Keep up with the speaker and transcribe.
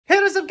Hey,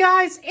 what's up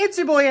guys? It's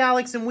your boy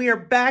Alex and we are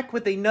back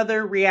with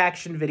another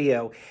reaction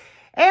video.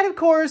 And of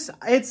course,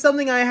 it's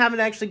something I haven't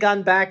actually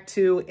gotten back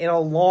to in a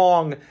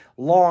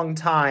long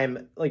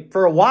time. Like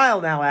for a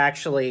while now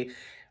actually.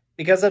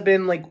 Because I've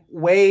been like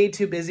way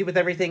too busy with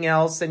everything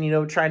else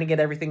and trying to get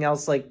everything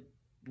else like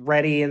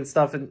ready and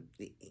stuff, and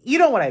you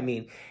know what I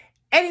mean.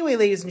 Anyway,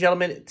 ladies and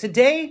gentlemen,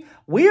 today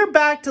we are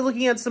back to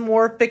looking at some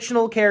more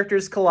fictional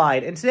characters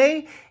collide. And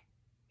today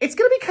it's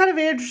going to be kind of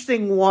an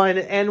interesting one,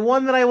 and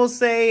one that I will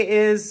say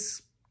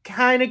is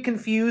kind of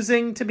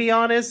confusing, to be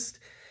honest,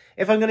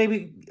 if I'm going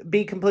to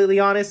be completely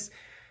honest.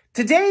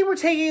 Today, we're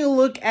taking a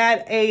look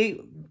at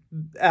a...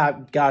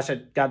 gosh,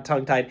 I got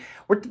tongue-tied.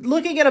 We're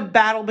looking at a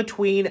battle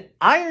between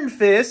Iron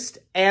Fist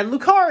and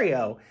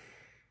Lucario.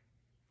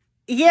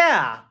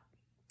 Yeah.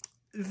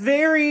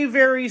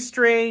 Very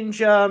strange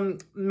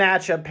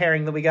matchup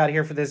pairing that we got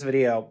here for this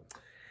video.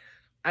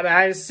 I mean,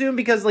 I assume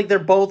because, like, they're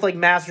both, like,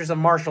 masters of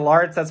martial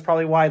arts, that's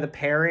probably why the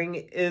pairing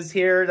is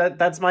here.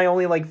 That's my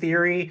only, like,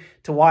 theory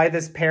to why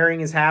this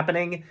pairing is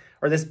happening,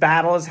 or this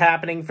battle is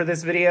happening for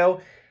this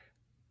video.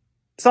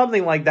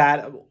 Something like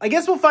that. I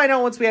guess we'll find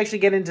out once we actually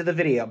get into the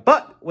video.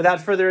 But,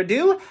 without further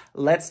ado,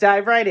 let's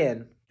dive right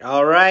in.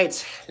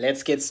 Alright,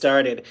 let's get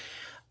started.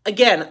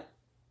 Again,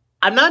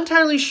 I'm not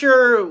entirely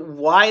sure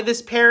why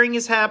this pairing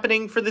is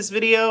happening for this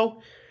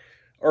video,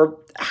 or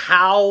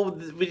how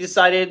we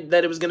decided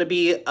that it was going to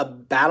be a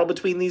battle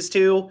between these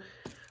two.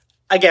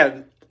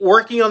 Again,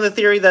 working on the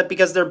theory that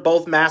because they're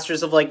both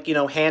masters of, like,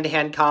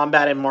 hand-to-hand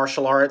combat and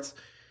martial arts.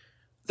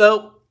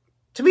 Though,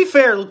 to be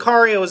fair,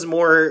 Lucario is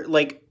more,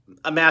 like,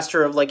 a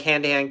master of, like,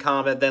 hand-to-hand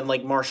combat than,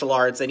 like, martial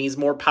arts, and he's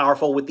more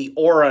powerful with the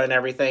aura and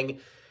everything.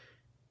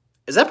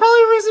 Is that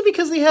probably a reason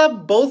because they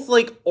have both,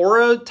 like,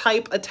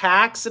 aura-type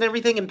attacks and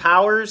everything and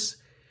powers?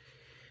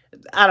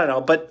 I don't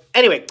know, but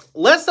anyway,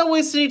 let's not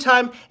waste any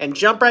time and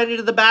jump right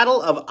into the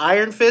battle of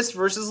Iron Fist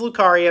versus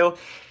Lucario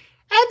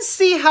and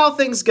see how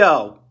things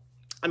go.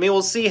 I mean,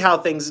 we'll see how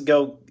things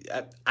go.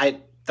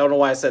 I don't know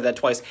why I said that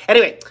twice.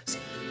 Anyway,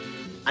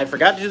 I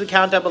forgot to do the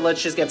countdown, but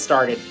let's just get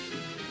started.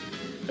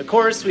 Of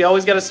course, we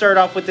always got to start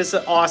off with this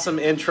awesome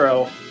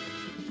intro.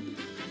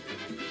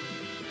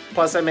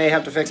 Plus, I may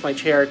have to fix my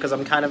chair because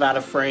I'm kind of out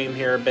of frame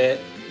here a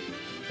bit.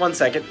 1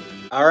 second.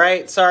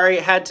 Alright, sorry,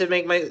 had to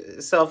make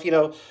myself,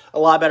 a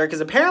lot better, because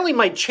apparently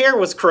my chair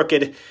was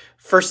crooked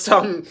for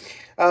some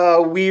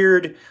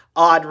weird,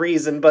 odd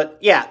reason, but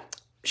yeah,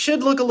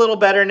 should look a little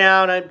better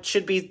now, and I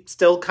should be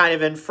still kind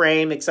of in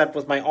frame, except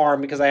with my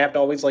arm, because I have to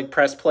always, like,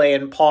 press play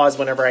and pause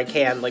whenever I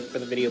can, like, for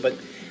the video, but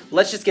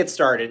let's just get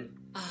started.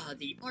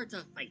 The art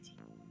of fighting.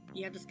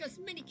 We have discussed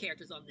many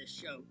characters on this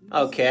show.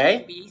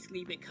 Okay.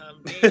 Basically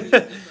become very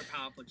super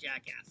powerful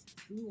jackass.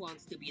 Who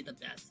wants to be the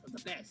best of the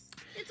best?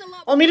 It's a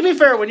lot. Well, I mean, to be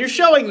fair, when you're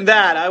showing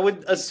that, I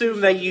would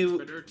assume that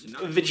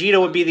Vegeta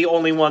would be the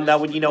only one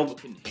that would,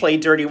 play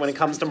dirty when it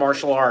comes to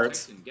martial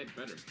arts.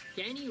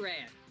 Danny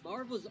Rand,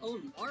 Marvel's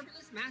own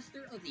marvelous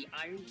master of the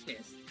Iron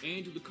Fist.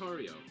 And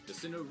Lucario, the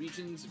Sinnoh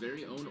region's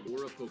very own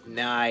aura Pokemon.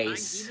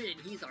 Nice. I'm Demon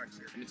and he's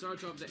Archer. And it's our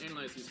job to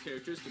analyze these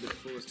characters to the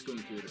fullest, going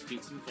through the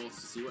feats and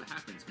faults to see what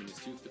happens when these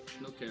two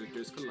fictional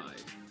characters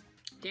collide.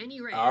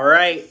 Danny Rand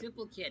was a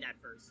simple kid at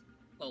first,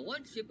 but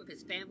one trip with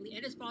his family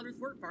and his father's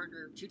work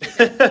partner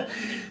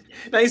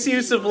Nice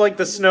use of, like,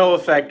 the snow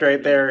effect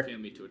right there.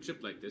 Family to a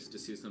trip like this to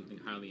see something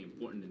highly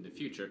important in the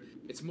future.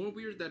 It's more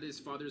weird that his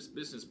father's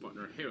business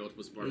partner Harold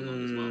was brought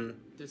along as well.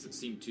 Doesn't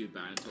seem too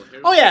bad until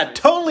Harold... Oh yeah,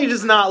 totally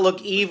does not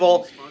look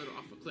evil.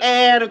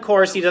 And of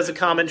course he does a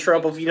common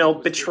trope of,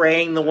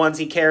 betraying the ones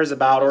he cares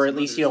about, or at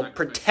least,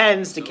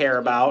 pretends to care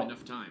about.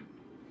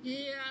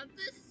 Yeah,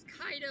 this is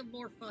kind of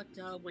more fucked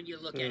up when you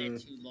look at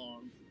it too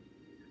long.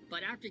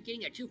 But after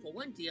getting a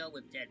 2-for-1 deal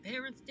with dead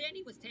parents,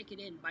 Danny was taken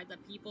in by the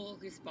people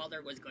his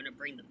father was going to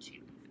bring them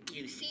to.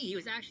 You see, he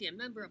was actually a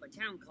member of a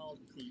town called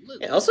Kulu.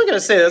 Yeah, I also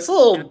gotta say, that's a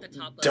little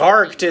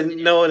dark to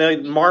know in a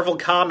Marvel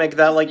comic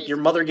that, like, your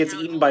mother gets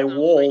eaten by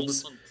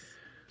wolves.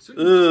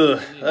 Ugh,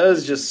 that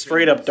is just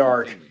straight up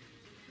dark.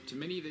 To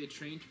many, they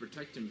trained to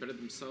protect and better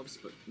themselves,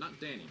 but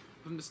not Danny.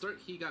 From the start,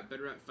 he got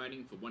better at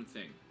fighting for one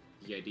thing: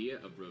 the idea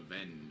of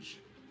revenge.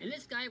 And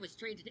this guy was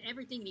trained in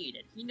everything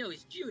needed. He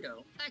knows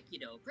judo,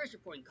 aikido, pressure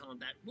point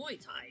combat, muay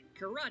thai,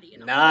 karate,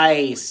 and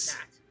nice.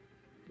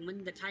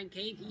 When the time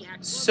came, he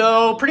had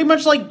so pretty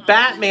much like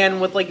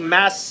Batman with, like,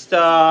 mass special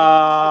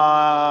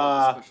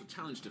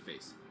challenge to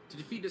face. To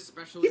defeat a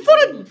special, he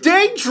fought a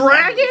dang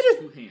dragon?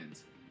 2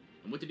 hands.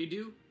 And what did he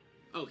do?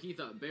 Oh, he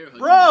thought bear hugging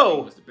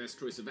was the best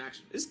choice of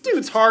action. This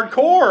dude's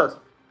hardcore.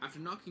 After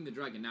knocking the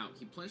dragon out,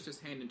 he plunged his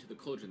hand into the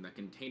cauldron that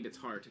contained its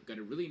heart, got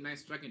a really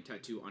nice dragon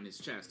tattoo on his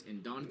chest,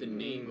 and donned the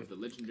name of the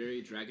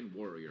legendary dragon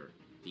warrior,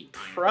 the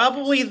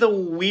Probably the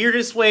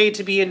weirdest way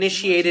to be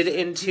initiated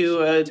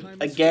into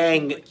a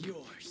gang.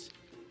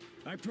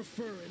 I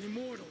prefer an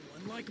immortal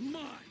one like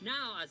mine.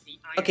 Now, as the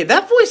Okay,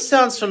 that voice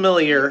sounds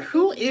familiar.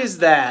 Who is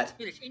that?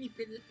 Finish any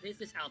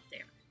business out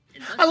there.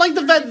 and thus I like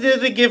the fact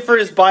that they give for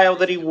his bio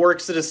that he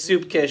works at a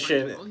soup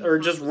kitchen, or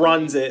just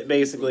runs it,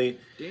 basically.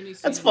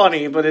 That's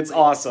funny, but it's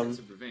awesome.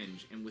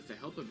 And with the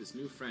help of his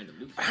new friend,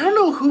 I don't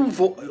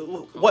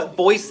know what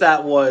voice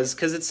that was,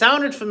 because it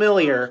sounded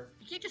familiar.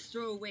 You can't just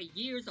throw away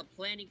years of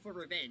planning for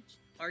revenge.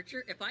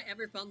 Archer, if I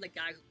ever found the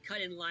guy who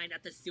cut in line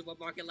at the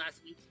supermarket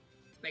last week,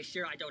 make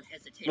sure I don't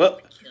hesitate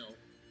to kill.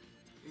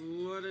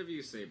 Whatever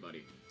you say,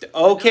 buddy.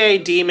 Okay,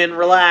 demon,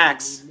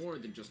 relax. More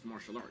than just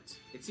martial arts.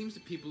 It seems the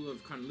people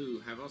of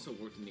Kunlu have also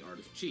worked in the art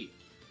of chi.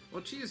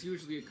 While chi is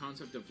usually a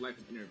concept of life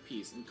and inner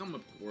peace, in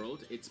comic book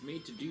world, it's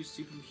made to do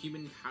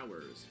superhuman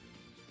powers.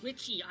 With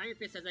chi, Iron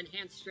Fist has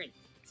enhanced strength.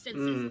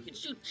 Senses can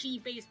shoot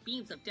chi-based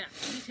beams of death,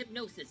 use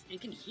hypnosis, and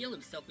can heal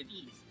himself with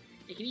ease.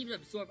 It can even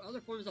absorb other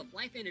forms of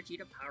life energy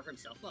to power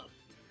himself up.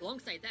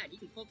 Alongside that, he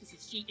can focus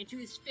his chi into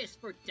his fist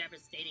for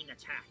devastating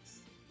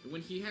attacks. And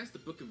when he has the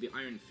Book of the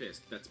Iron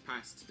Fist that's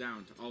passed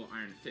down to all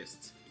Iron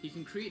Fists, he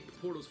can create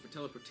portals for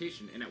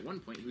teleportation, and at one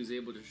point he was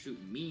able to shoot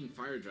mean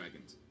fire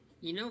dragons.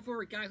 You know,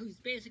 for a guy who's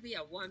basically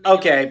a one-man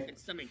okay, and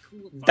summon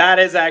cool that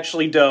is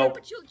actually dope.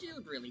 But chill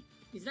dude, really.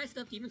 He's nice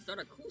enough to even start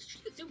a cool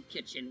street soup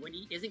kitchen when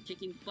he isn't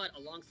kicking butt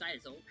alongside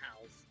his own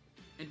pals.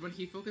 And when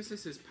he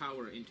focuses his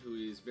power into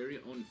his very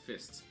own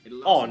fists, it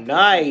allows him to do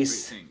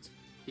nice. great things.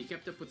 He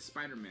kept up with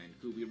Spider-Man,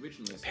 who we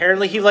originally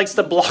apparently he likes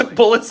to block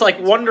bullets like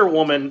Wonder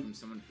Woman. From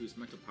someone whose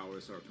mental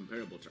powers are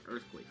comparable to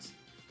earthquakes.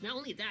 Not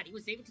only that, he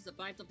was able to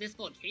survive this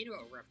volcano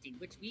erupting,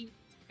 which we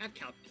have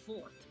counted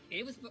before, and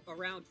it was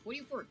around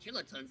 44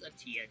 kilotons of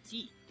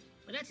TNT.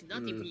 But that's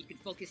nothing when you can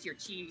focus your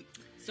chi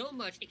so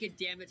much it can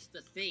damage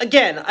the thing.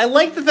 Again, I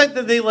like the fact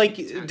that they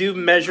like do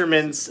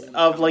measurements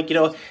of like, you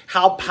know,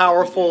 how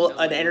powerful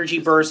an energy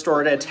burst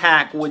or an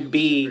attack would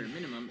be.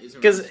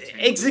 Because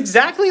it's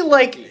exactly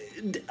like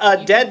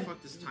I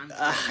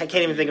can't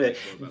even think of it.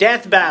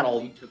 Death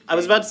Battle. I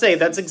was about to say,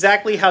 that's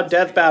exactly how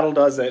Death Battle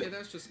does it. Yeah,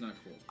 that's just not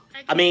cool.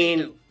 I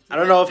mean, I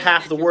don't know if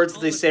half the words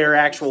that they say are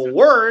actual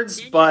words,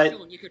 but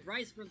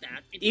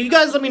you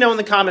guys let me know in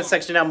the comment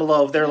section down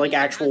below if they're like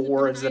actual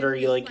words that are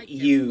like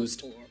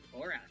used. To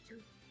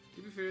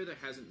be fair, there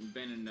hasn't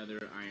been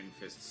another Iron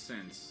Fist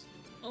since.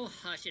 Oh,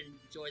 hush and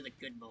enjoy the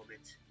good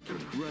moment.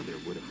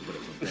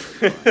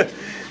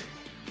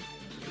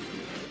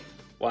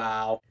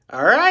 Wow.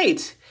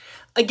 Alright.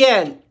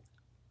 Again,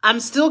 I'm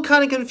still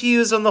kind of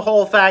confused on the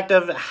whole fact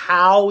of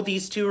how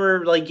these two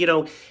are, like, you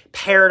know,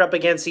 paired up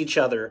against each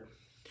other.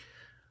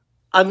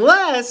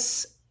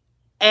 Unless,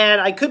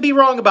 and I could be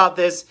wrong about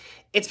this,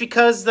 it's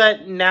because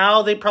that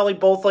now they probably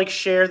both, like,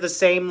 share the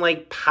same,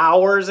 like,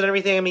 powers and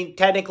everything. I mean,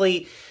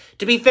 technically,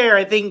 to be fair,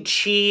 I think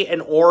chi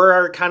and aura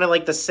are kind of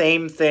like the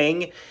same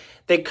thing.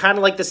 They kind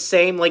of like the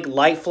same, like,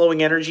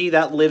 life-flowing energy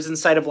that lives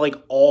inside of, like,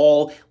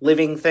 all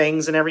living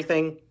things and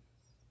everything.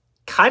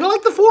 Kind of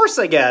like the Force,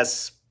 I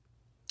guess.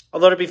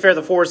 Although, to be fair,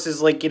 the Force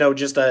is, like, you know,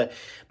 just a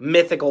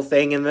mythical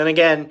thing. And then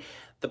again,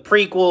 the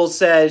prequel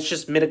says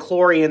just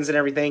midichlorians and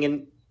everything,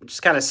 and which is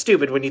kind of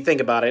stupid when you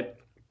think about it.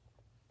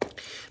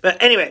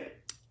 But anyway,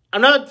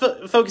 I'm not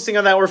focusing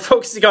on that. We're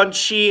focusing on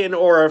chi and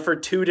aura for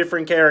two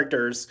different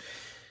characters.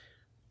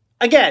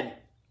 Again,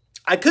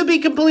 I could be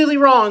completely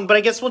wrong, but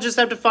I guess we'll just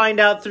have to find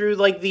out through,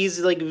 like, these,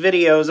 like,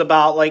 videos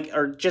about, like,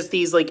 or just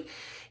these, like,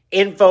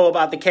 info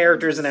about the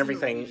characters and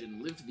everything.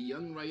 Lived the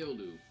young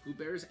Ryolu, who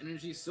bears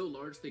energy so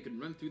large they could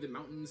run through the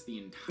mountains the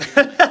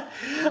entire night.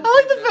 I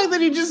like the fact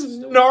that he just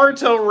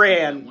Naruto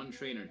ran. One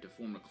trainer to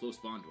form a close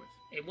bond with.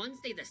 And once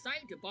they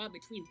decide to bond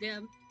between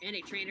them and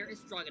a trainer is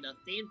strong enough,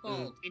 they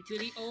evolve into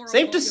the aura.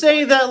 Safe to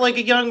say that, like,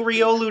 a young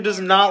Ryolu does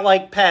not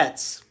like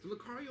pets. The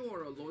Lucario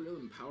are a loyal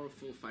and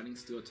powerful fighting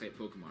steel type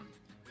Pokemon,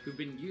 who've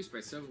been used by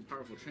several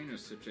powerful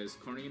trainers such as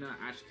Cornina,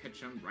 Ash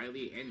Ketchum,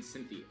 Riley, and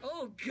Cynthia.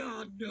 Oh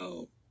god,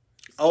 no!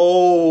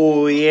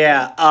 Oh,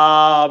 yeah,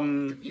 The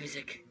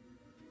music.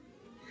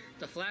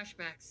 The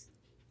flashbacks.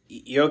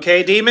 You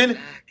okay, Demon?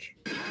 Back.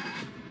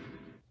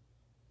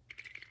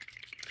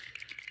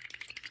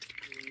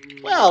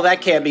 Well,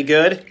 that can't be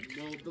good.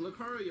 Well, the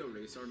Lucario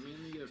race are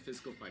mainly a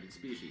physical fighting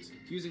species,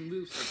 using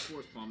moves like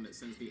Force Bomb that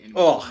sends the enemy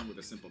down with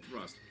a simple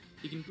thrust.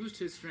 He can boost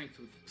his strength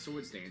with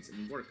Sword Stance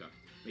and Work Up,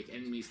 make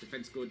enemies'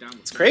 defense go down with...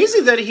 It's crazy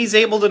that he's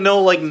able to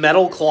know, like,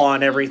 Metal Claw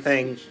and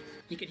everything.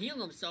 He can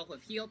heal himself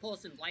with Heal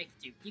Pulse and Life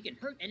Dew. He can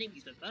hurt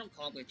enemies with Metal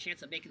Claw with a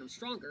chance of making them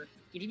stronger.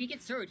 And if he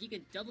gets hurt, he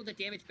can double the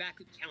damage back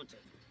with Counter.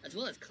 As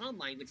well as Calm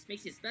Mind, which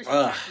makes his special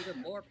attack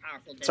even more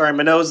powerful than... Sorry,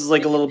 my nose is,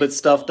 like, a little bit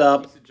stuffed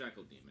up. He's a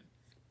Jackal Demon.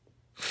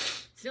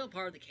 Still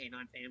part of the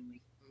Canine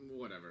family.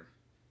 Whatever.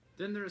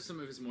 Then there are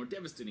some of his more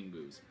devastating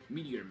moves.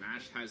 Meteor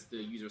Mash has the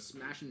user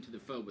smash into the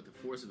foe with the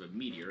force of a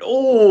meteor.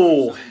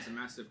 Oh!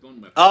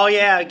 Oh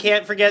yeah, I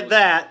can't forget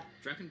that.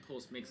 Dragon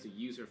Pulse makes the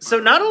user... So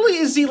not only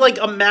is he, like,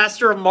 a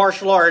master of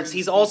martial arts,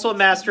 he's also a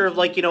master of,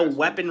 like, you know,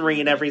 weaponry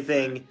and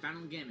everything.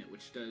 Final Gamut,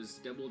 which does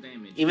double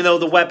damage. Even though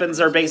the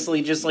weapons are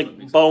basically just,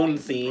 like,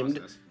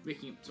 bone-themed.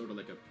 Making it sort of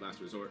like a last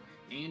resort.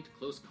 And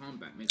Close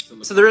Combat makes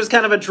the... So there is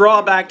kind of a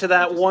drawback to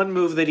that one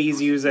move that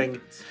he's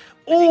using.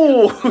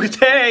 Oh,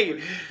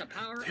 dang. The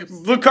power of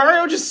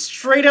Lucario just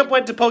straight up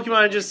went to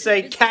Pokemon and just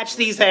say, catch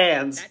these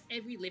hands. that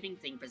every living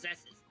thing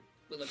possesses.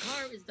 But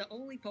Lucario is the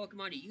only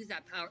Pokemon to use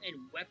that power and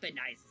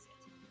weaponizes it.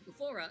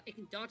 Before, it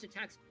can dodge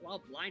attacks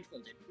while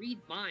blindfolded, read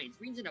minds,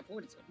 reads an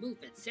opponent's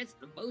movements, sense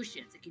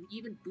emotions. It can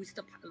even boost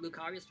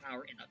Lucario's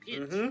power in a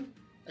pinch.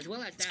 As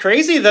well as It's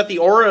crazy that the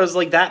aura is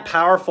like that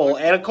powerful,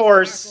 and of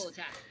course,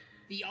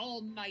 the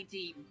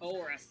almighty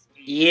Aura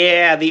Sphere.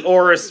 Yeah, the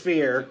Aura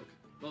Sphere.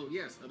 Well,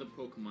 yes, other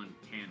Pokemon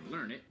can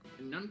learn it,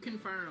 and none can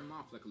fire him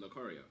off like a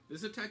Lucario.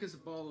 This attack is a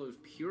ball of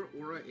pure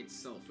aura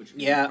itself, which can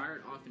be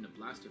fired off in a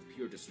blast of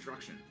pure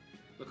destruction.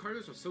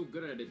 Lucario's are so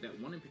good at it that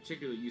one in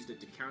particular used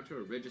it to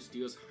counter a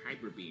Registeel's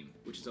Hyper Beam,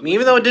 which is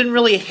even though it didn't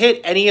really hit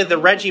any of the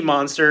Reggie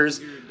monsters,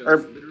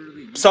 or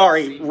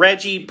sorry,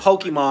 Reggie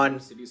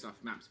Pokemon.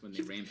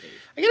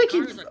 I gotta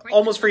keep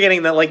almost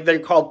forgetting that like they're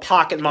called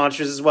pocket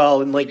monsters as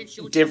well in like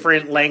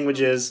different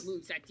languages.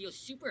 Moves that deal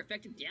super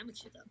effective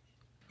damage to them.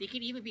 They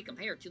can even be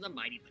compared to the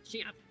mighty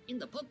Machamp. In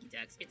the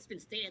Pokédex, it's been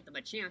stated that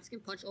Machamps can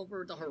punch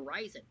over the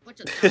horizon, punch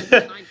 1,000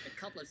 times in a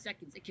couple of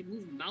seconds. It can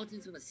move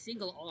mountains with a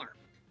single arm.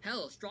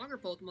 Hell, stronger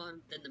Pokemon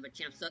than the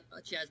Machamp,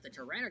 such as the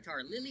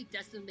Tyranitar, literally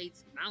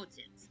decimates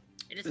mountains.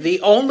 The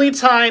only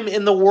time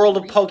in the world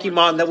of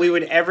Pokemon that we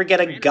would ever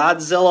get a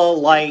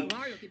Godzilla-like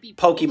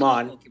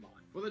Pokemon.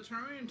 Well, the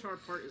Tyranitar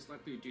part is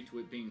likely due to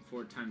it being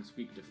 4 times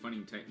weak to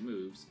fighting-type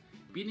moves.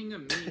 Beating a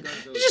mini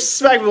Godzilla just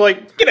smack me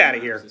like, get out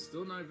of here. Is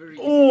still not very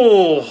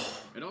oh.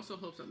 It also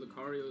helps that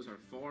Lucarios are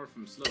far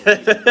from slow.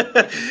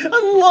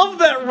 I love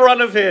that run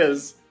of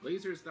his.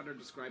 Lasers that are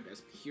described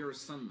as pure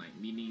sunlight,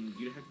 meaning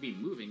you'd have to be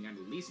moving at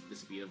least the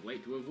speed of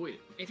light to avoid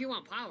it. If you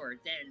want power,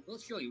 then we'll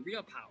show you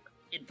real power.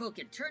 In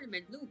Pokken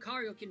Tournament,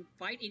 Lucario can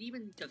fight and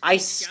even defeat I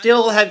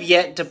still have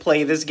yet to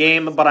play this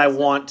game, but I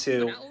want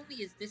to. Not only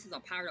is this a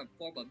powered-up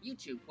form of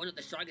Mewtwo, one of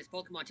the strongest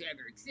Pokemon to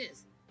ever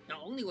exist, not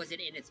only was it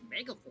in its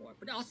Mega form,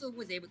 but also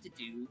was able to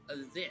do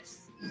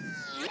this.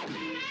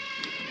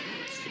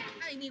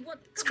 I mean, what?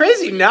 It's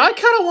crazy. Now I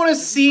kind of want to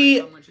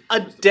see a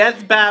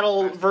death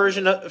battle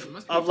version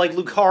of like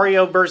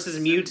Lucario versus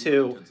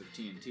Mewtwo.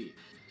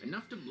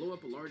 Enough to blow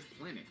up a large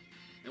planet.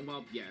 And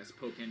while, yes,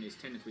 Pokken is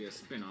technically a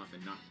spin-off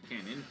and not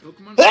canon,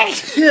 Pokemon...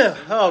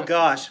 oh,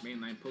 gosh.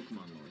 ...mainline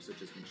Pokemon lore,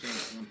 such as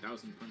Machamp's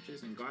 1000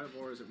 Punches and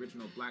Gardevoir's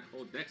original Black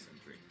Hole Dex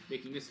entry,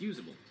 making this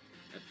usable,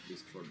 at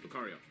least for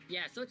Lucario.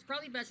 Yeah, so it's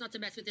probably best not to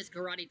mess with this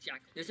Karate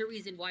Jack. There's a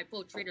reason why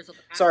both trainers of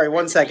the... Sorry,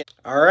 1 second.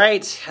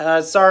 Alright,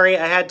 sorry,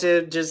 I had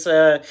to just,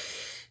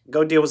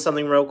 go deal with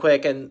something real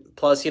quick, and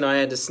plus, you know, I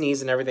had to sneeze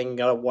and everything,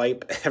 gotta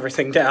wipe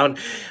everything down.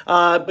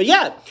 But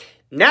yeah,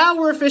 now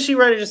we're officially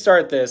ready to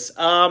start this.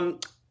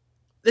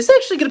 This is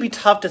actually going to be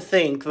tough to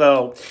think,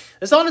 though.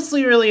 This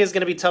honestly really is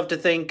going to be tough to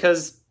think,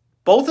 because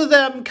both of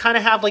them kind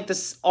of have, like,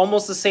 this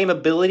almost the same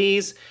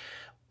abilities.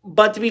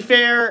 But to be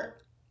fair,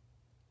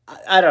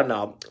 I don't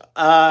know.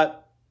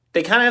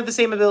 They kind of have the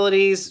same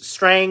abilities,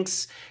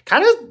 strengths,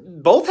 kind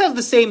of both have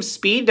the same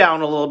speed down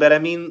a little bit. I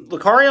mean,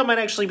 Lucario might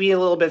actually be a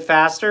little bit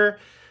faster.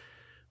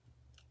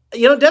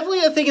 You know,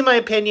 definitely I think, in my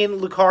opinion,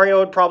 Lucario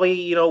would probably,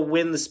 you know,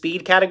 win the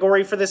speed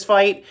category for this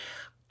fight.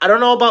 I don't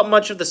know about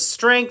much of the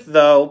strength,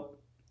 though.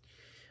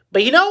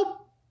 But, you know,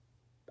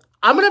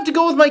 I'm going to have to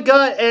go with my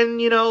gut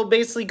and, you know,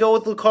 basically go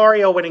with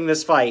Lucario winning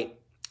this fight.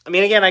 I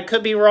mean, again, I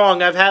could be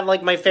wrong. I've had,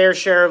 like, my fair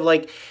share of,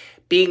 like,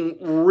 being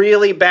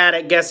really bad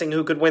at guessing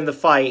who could win the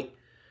fight.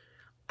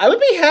 I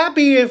would be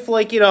happy if,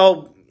 like, you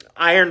know,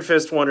 Iron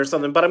Fist won or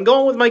something. But I'm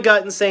going with my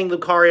gut and saying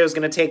Lucario's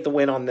going to take the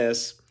win on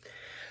this.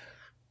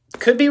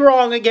 Could be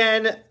wrong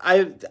again.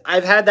 I've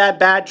had that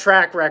bad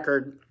track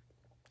record.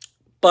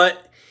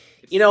 But,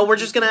 you know, we're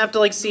just going to have to,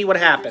 like, see what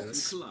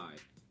happens.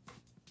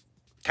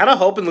 Kind of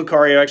hoping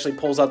Lucario actually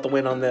pulls out the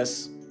win on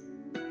this.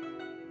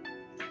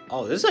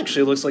 Oh, this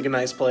actually looks like a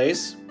nice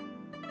place.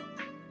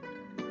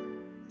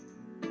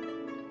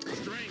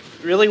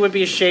 Really would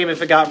be a shame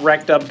if it got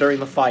wrecked up during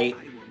the fight.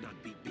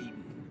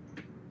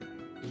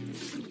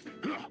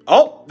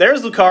 Oh,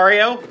 there's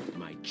Lucario.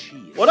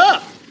 What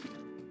up?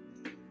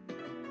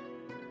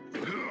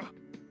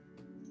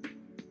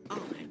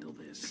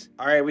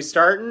 Alright, we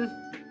starting?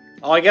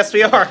 Oh, I guess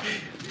we are.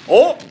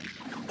 Oh!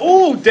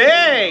 Oh,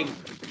 dang!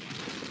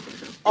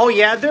 Oh,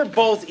 yeah, they're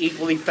both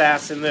equally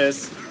fast in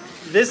this.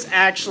 This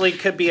actually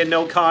could be a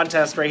no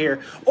contest right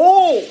here.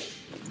 Oh!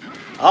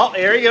 Oh,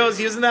 there he goes,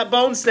 using that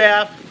bone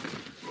staff.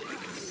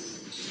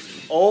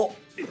 Oh.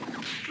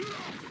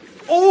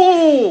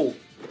 Oh!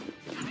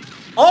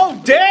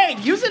 Oh,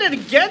 dang! Using it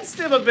against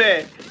him a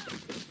bit.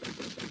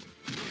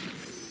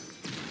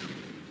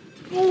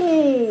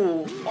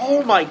 Ooh!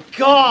 Oh, my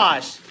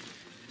gosh!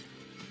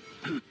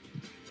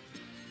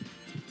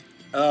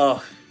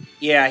 Oh.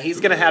 Yeah, he's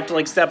going to have to,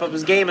 like, step up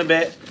his game a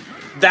bit.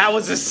 That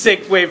was a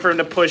sick way for him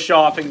to push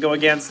off and go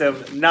against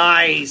him.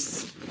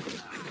 Nice.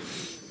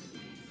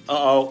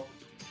 Uh-oh.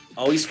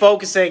 Oh, he's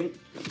focusing.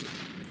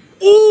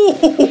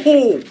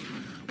 Ooh!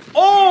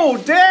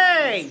 Oh,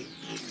 dang!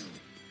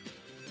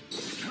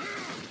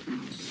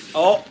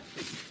 Oh.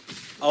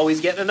 Oh,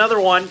 he's getting another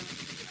one.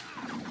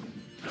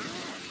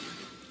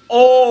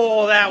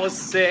 Oh, that was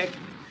sick.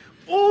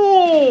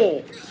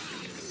 Oh!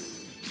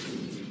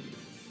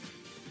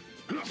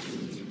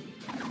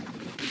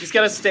 He's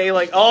gotta stay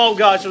like... Oh,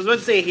 gosh, I was about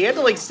to say, he had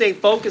to, like, stay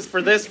focused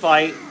for this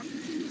fight.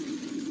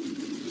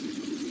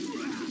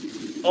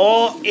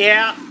 Oh,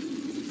 yeah.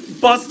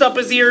 Bust up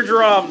his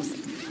eardrums.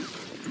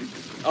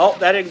 Oh,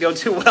 that didn't go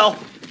too well.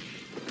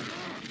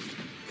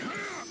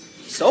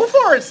 So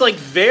far, it's, like,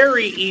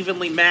 very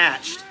evenly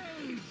matched.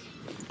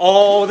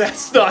 Oh,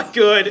 that's not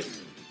good.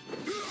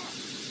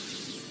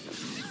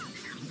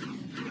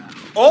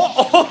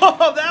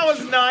 Oh, that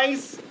was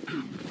nice.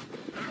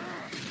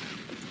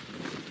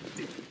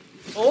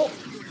 Oh.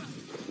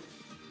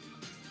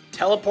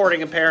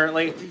 Teleporting,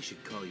 apparently. They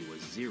should call you a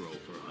 0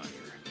 for hire.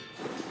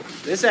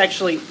 This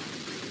actually...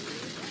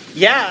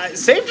 Yeah,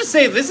 safe to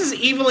say, this is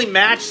evenly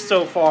matched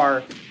so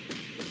far.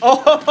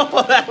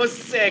 Oh, that was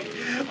sick.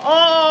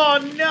 Oh,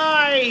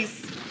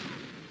 nice.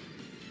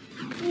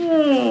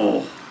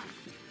 Ooh.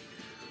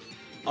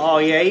 Oh,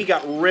 yeah, he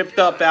got ripped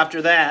up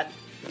after that.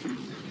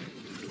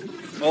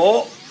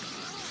 Oh.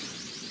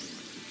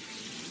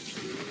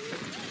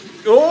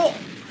 Oh.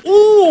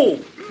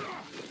 Ooh.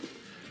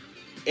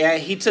 Yeah,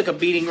 he took a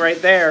beating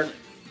right there.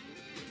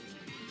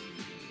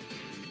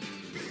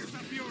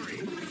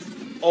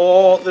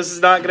 Oh, this is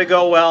not going to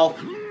go well.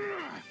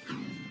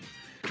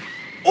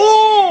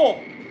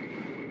 Oh!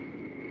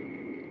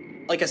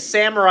 Like a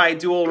samurai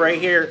duel right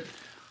here.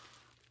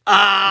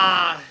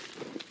 Ah!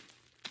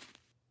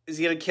 Is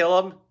he going to kill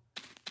him?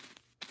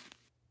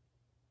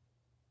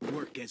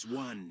 Work as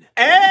one.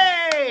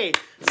 Hey!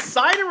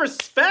 Sign of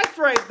respect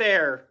right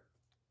there.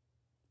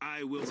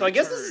 I will So I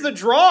guess this is a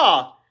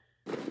draw.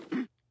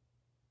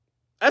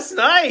 That's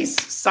nice.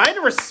 Sign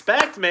of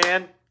respect,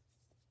 man.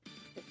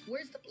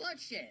 Where's the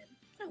bloodshed?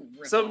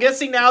 So I'm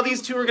guessing now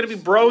these two are going to be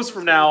bros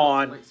from now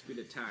on. Lightspeed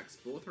attacks.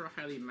 Both are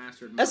highly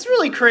mastered. That's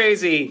really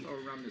crazy. Both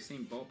are around the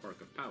same ballpark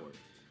of power.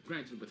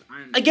 Granted, with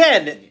Iron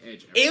Again,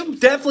 edge,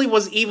 it definitely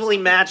was evenly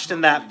matched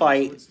in that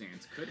fight.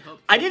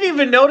 I didn't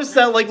even notice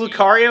that, like,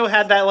 Lucario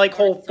had that, like,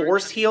 whole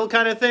force heal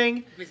kind of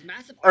thing.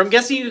 Or I'm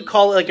guessing you could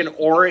call it, like, an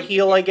aura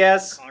heal, I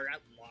guess. A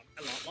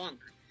lot longer.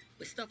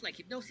 With stuff like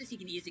hypnosis, he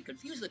can easily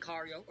confuse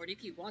Lucario, or if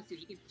he wants to,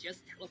 he can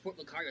just teleport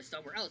Lucario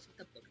somewhere else with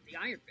the Book of the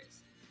Iron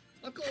Fist.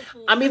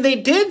 I mean, they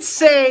did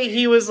say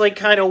he was, like,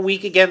 kind of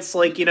weak against,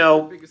 like, you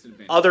know,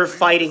 other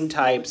fighting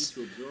types.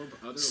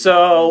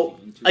 So,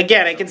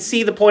 again, I can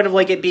see the point of,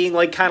 like, it being,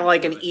 like, kind of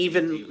like an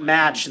even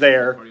match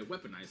there.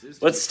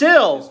 But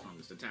still...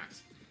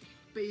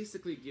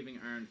 Basically giving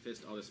Iron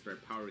Fist all the spare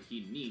power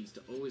he needs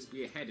to always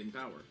be ahead in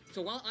power.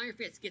 So while Iron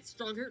Fist gets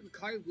stronger,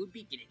 Lucario would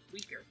be getting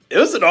weaker. It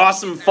was an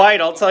awesome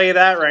fight, I'll tell you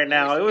that right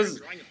now.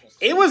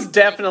 It was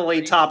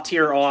definitely top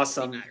tier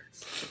awesome.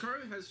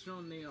 Lucario has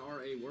shown they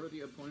are a worthy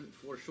opponent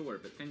for sure,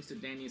 but thanks to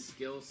Danny's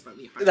skill,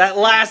 slightly higher... That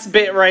last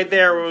bit right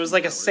there where it was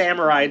like a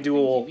samurai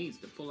duel. He needs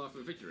to pull off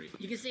a victory.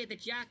 You can say that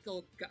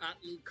Jackal got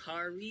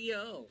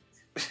Lucario.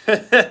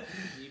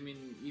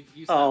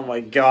 Oh my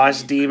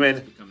gosh, Demon.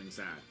 Becoming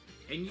sad.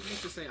 And you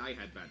used to say I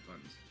had bad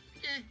puns.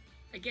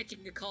 I guess you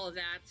can call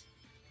that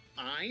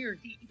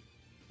irony.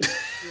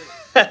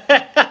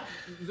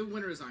 The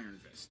winner is Iron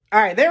Fist.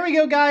 Alright, there we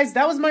go, guys.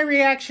 That was my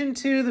reaction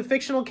to the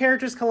Fictional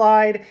Characters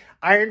Collide,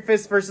 Iron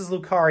Fist versus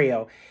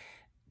Lucario.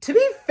 To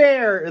be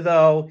fair,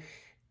 though,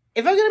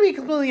 if I'm going to be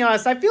completely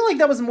honest, I feel like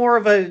that was more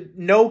of a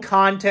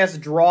no-contest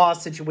draw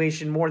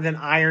situation more than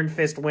Iron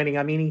Fist winning.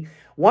 I mean, he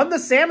won the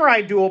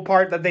samurai duel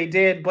part that they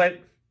did,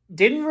 but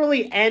didn't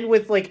really end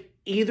with, like,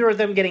 either of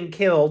them getting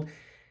killed.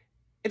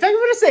 In fact, I'm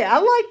going to say, I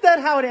like that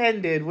how it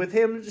ended, with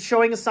him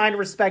showing a sign of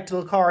respect to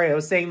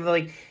Lucario, saying,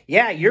 like,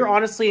 yeah, you're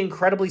honestly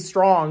incredibly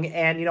strong,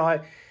 and, you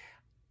know,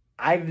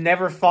 I've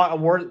never fought a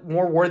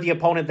more worthy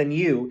opponent than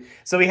you.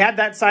 So he had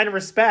that sign of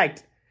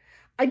respect.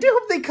 I do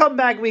hope they come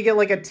back and we get,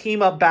 like, a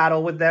team-up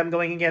battle with them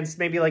going against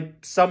maybe,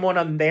 like, someone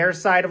on their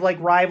side of, like,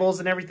 rivals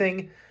and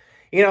everything.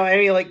 You know, I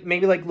mean, like,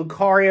 maybe, like,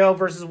 Lucario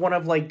versus one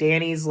of, like,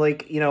 Danny's,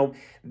 like, you know,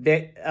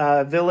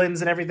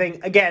 villains and everything.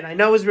 Again, I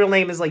know his real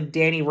name is, like,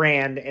 Danny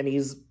Rand, and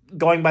he's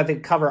going by the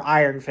cover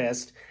Iron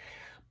Fist.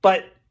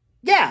 But,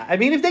 yeah, I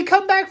mean, if they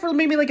come back for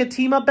maybe, like, a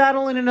team-up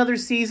battle in another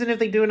season, if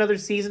they do another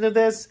season of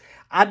this,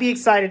 I'd be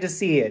excited to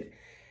see it.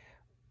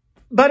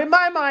 But in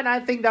my mind, I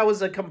think that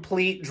was a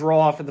complete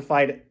draw for the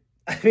fight.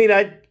 I mean,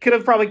 I could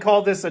have probably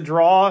called this a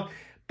draw,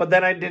 but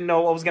then I didn't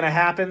know what was going to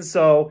happen,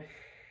 so,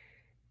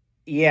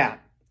 yeah.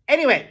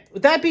 Anyway,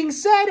 with that being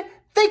said,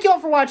 thank you all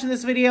for watching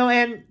this video,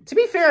 and to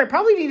be fair, I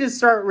probably need to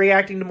start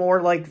reacting to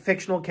more, like,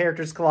 Fictional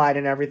Characters Collide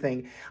and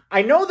everything.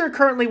 I know they're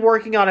currently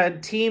working on a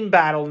team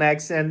battle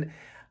next, and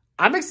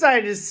I'm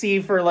excited to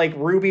see for, like,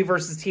 Ruby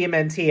versus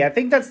TMNT. I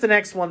think that's the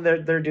next one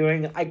they're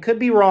doing. I could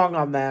be wrong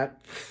on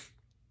that.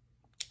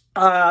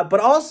 But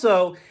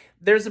also,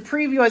 there's a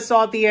preview I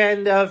saw at the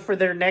end for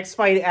their next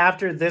fight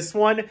after this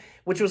one,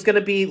 which was going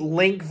to be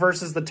Link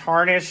versus the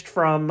Tarnished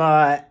from...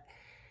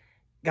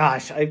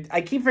 Gosh,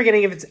 I keep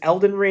forgetting if it's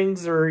Elden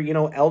Rings or, you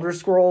know, Elder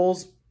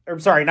Scrolls. Or,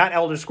 sorry, not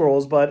Elder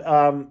Scrolls, but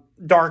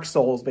Dark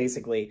Souls,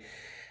 basically.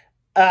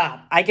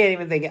 I can't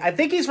even think. I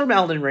think he's from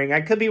Elden Ring.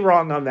 I could be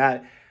wrong on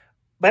that.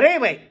 But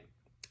anyway,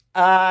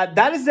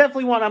 that is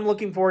definitely one I'm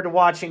looking forward to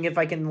watching if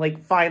I can,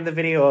 like, find the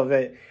video of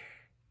it.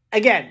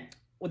 Again,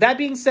 with that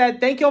being said,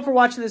 thank you all for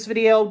watching this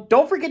video.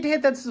 Don't forget to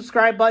hit that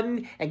subscribe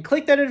button and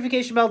click that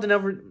notification bell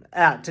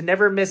to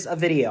never miss a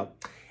video.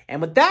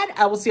 And with that,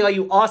 I will see all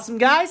you awesome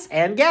guys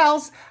and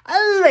gals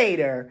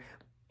later.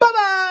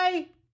 Bye-bye!